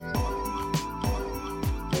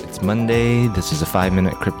It's Monday. This is a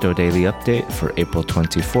 5-minute crypto daily update for April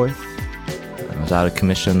 24th. I was out of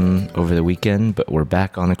commission over the weekend, but we're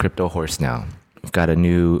back on the crypto horse now. We've got a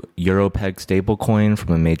new EURO peg stablecoin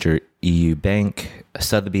from a major EU bank.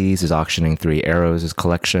 Sotheby's is auctioning 3 arrows as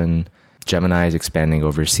collection. Gemini is expanding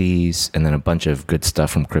overseas, and then a bunch of good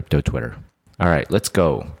stuff from crypto Twitter. All right, let's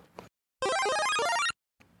go.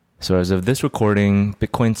 So as of this recording,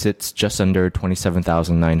 Bitcoin sits just under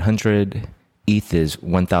 27,900. ETH is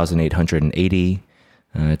 1,880.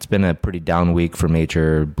 It's been a pretty down week for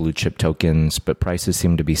major blue chip tokens, but prices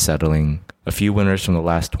seem to be settling. A few winners from the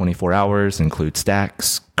last 24 hours include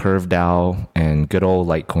Stacks, Curve DAO, and good old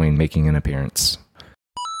Litecoin making an appearance.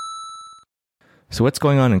 So what's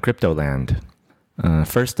going on in crypto land?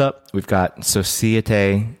 First up, we've got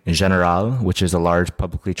Société Générale, which is a large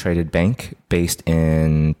publicly traded bank based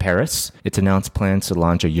in Paris. It's announced plans to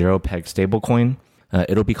launch a Euro peg stablecoin.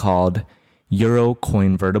 It'll be called Euro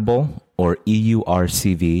Convertible, or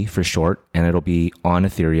EURCV for short, and it'll be on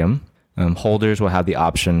Ethereum. Holders will have the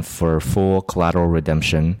option for full collateral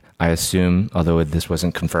redemption. I assume, although this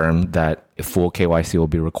wasn't confirmed, that full KYC will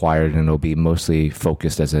be required and it'll be mostly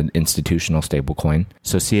focused as an institutional stablecoin.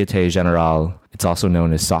 Société Générale, it's also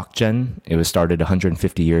known as SocGen. It was started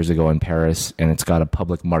 150 years ago in Paris, and it's got a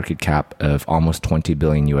public market cap of almost 20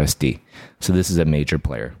 billion USD. So this is a major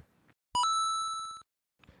player.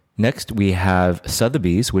 Next, we have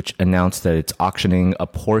Sotheby's, which announced that it's auctioning a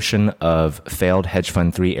portion of failed hedge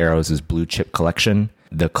fund 3 arrows' blue chip collection.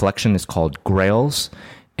 The collection is called Grails,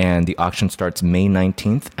 and the auction starts May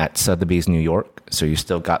 19th at Sotheby's, New York. So you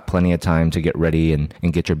still got plenty of time to get ready and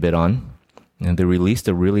get your bid on. And they released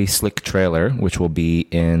a really slick trailer, which will be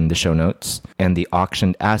in the show notes. And the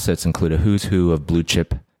auctioned assets include a who's who of blue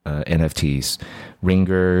chip NFTs.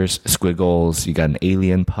 Ringers, squiggles, you got an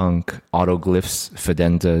alien punk, autoglyphs,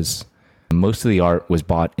 fidenzas. Most of the art was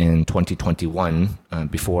bought in 2021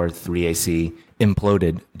 before 3AC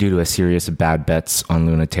imploded due to a series of bad bets on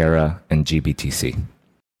Lunaterra and GBTC.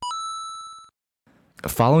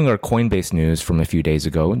 Following our Coinbase news from a few days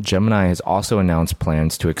ago, Gemini has also announced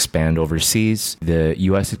plans to expand overseas. The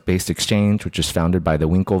US-based exchange, which is founded by the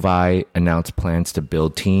Winklevi, announced plans to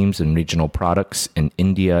build teams and regional products in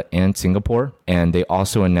India and Singapore. And they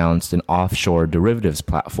also announced an offshore derivatives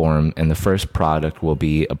platform, and the first product will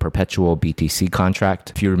be a perpetual BTC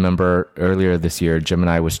contract. If you remember, earlier this year,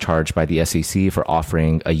 Gemini was charged by the SEC for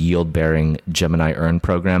offering a yield-bearing Gemini Earn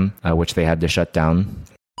program, which they had to shut down.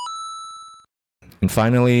 And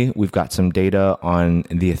finally, we've got some data on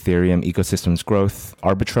the Ethereum ecosystem's growth.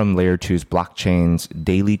 Arbitrum Layer 2's blockchain's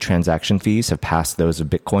daily transaction fees have passed those of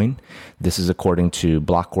Bitcoin. This is according to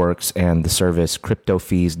Blockworks and the service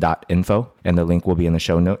cryptofees.info, and the link will be in the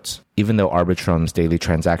show notes. Even though Arbitrum's daily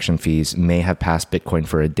transaction fees may have passed Bitcoin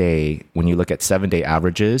for a day, when you look at 7-day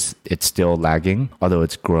averages, it's still lagging, although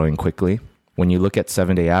it's growing quickly. When you look at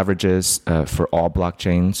 7-day averages for all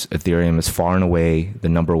blockchains, Ethereum is far and away the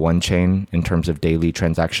number one chain in terms of daily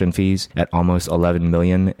transaction fees at almost 11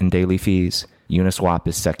 million in daily fees. Uniswap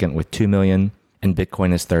is second with 2 million, and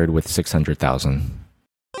Bitcoin is third with 600,000.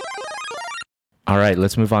 All right,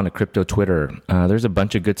 let's move on to crypto Twitter. There's a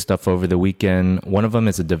bunch of good stuff over the weekend. One of them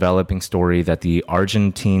is a developing story that the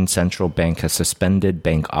Argentine Central Bank has suspended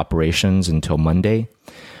bank operations until Monday.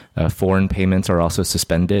 Foreign payments are also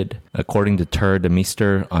suspended. According to Tur de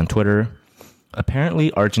Meester on Twitter,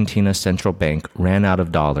 apparently Argentina's central bank ran out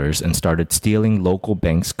of dollars and started stealing local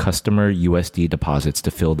banks' customer USD deposits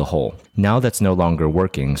to fill the hole. Now that's no longer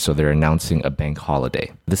working, so they're announcing a bank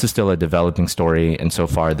holiday. This is still a developing story, and so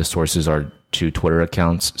far the sources are 2 Twitter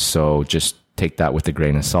accounts, so just take that with a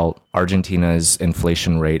grain of salt. Argentina's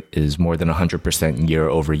inflation rate is more than 100% year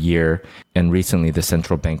over year, and recently the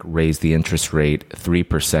central bank raised the interest rate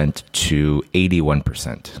 3% to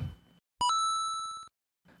 81%.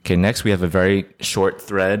 Okay, next we have a very short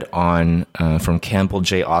thread on from Campbell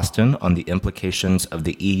J. Austin on the implications of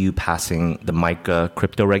the EU passing the MiCA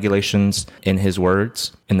crypto regulations. In his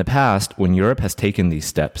words, in the past, when Europe has taken these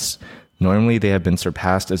steps, normally they have been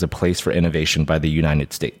surpassed as a place for innovation by the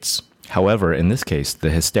United States. However, in this case, the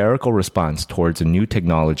hysterical response towards a new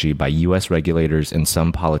technology by US regulators and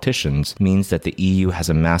some politicians means that the EU has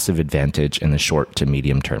a massive advantage in the short to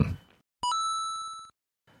medium term.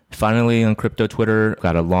 Finally, on crypto Twitter,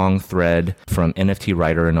 got a long thread from NFT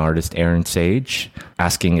writer and artist Aaron Sage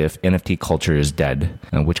asking if NFT culture is dead,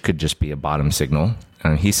 which could just be a bottom signal.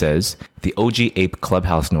 He says, the OG ape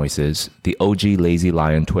clubhouse noises, the OG lazy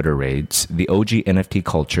lion Twitter raids, the OG NFT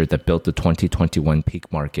culture that built the 2021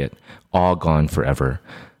 peak market, all gone forever.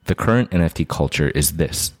 The current NFT culture is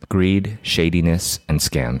this: greed, shadiness, and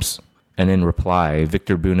scams. And in reply,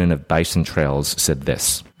 Victor Boonin of Bison Trails said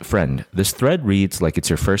this: "Friend, this thread reads like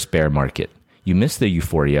it's your first bear market. You miss the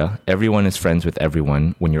euphoria. Everyone is friends with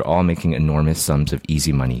everyone when you're all making enormous sums of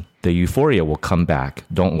easy money. The euphoria will come back.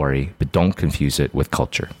 Don't worry, but don't confuse it with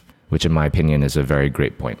culture." Which in my opinion is a very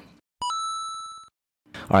great point.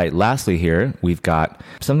 All right, lastly here, we've got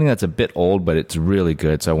something that's a bit old, but it's really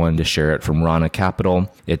good. So I wanted to share it from Rana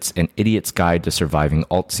Capital. It's An Idiot's Guide to Surviving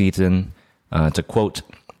Alt Season. To quote,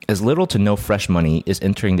 "As little to no fresh money is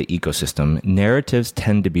entering the ecosystem, narratives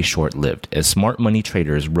tend to be short-lived as smart money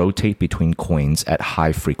traders rotate between coins at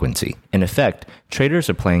high frequency. In effect, traders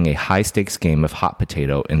are playing a high-stakes game of hot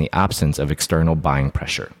potato in the absence of external buying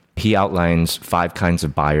pressure." He outlines 5 kinds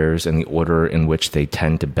of buyers and the order in which they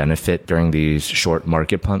tend to benefit during these short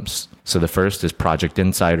market pumps. So the first is project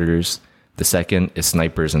insiders. The second is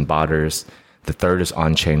snipers and botters. The third is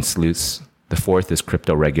on-chain sleuths. The fourth is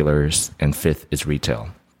crypto regulars. And fifth is retail.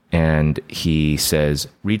 And he says,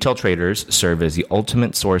 retail traders serve as the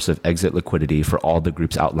ultimate source of exit liquidity for all the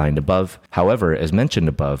groups outlined above. However, as mentioned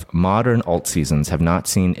above, modern alt seasons have not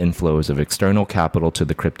seen inflows of external capital to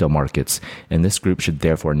the crypto markets, and this group should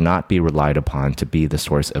therefore not be relied upon to be the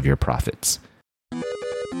source of your profits.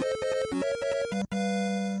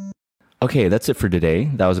 Okay, that's it for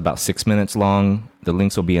today. That was about 6 minutes long. The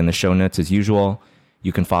links will be in the show notes as usual.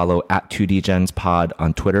 You can follow @2DGensPod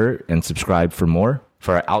on Twitter and subscribe for more.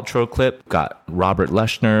 For our outro clip, got Robert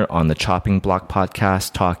Leshner on the Chopping Block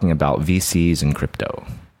podcast talking about VCs and crypto.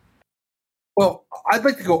 Well, I'd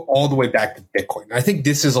like to go all the way back to Bitcoin. I think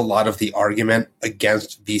this is a lot of the argument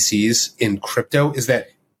against VCs in crypto is that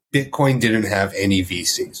Bitcoin didn't have any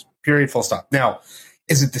VCs. Period, full stop. Now,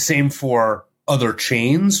 is it the same for other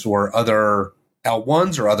chains or other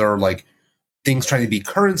L1s or other like things trying to be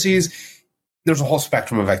currencies? There's a whole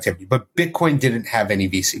spectrum of activity, but Bitcoin didn't have any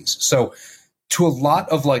VCs. So to a lot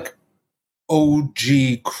of like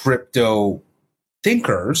OG crypto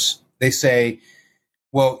thinkers, they say,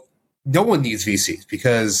 well, no one needs VCs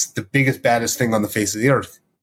because the biggest, baddest thing on the face of the earth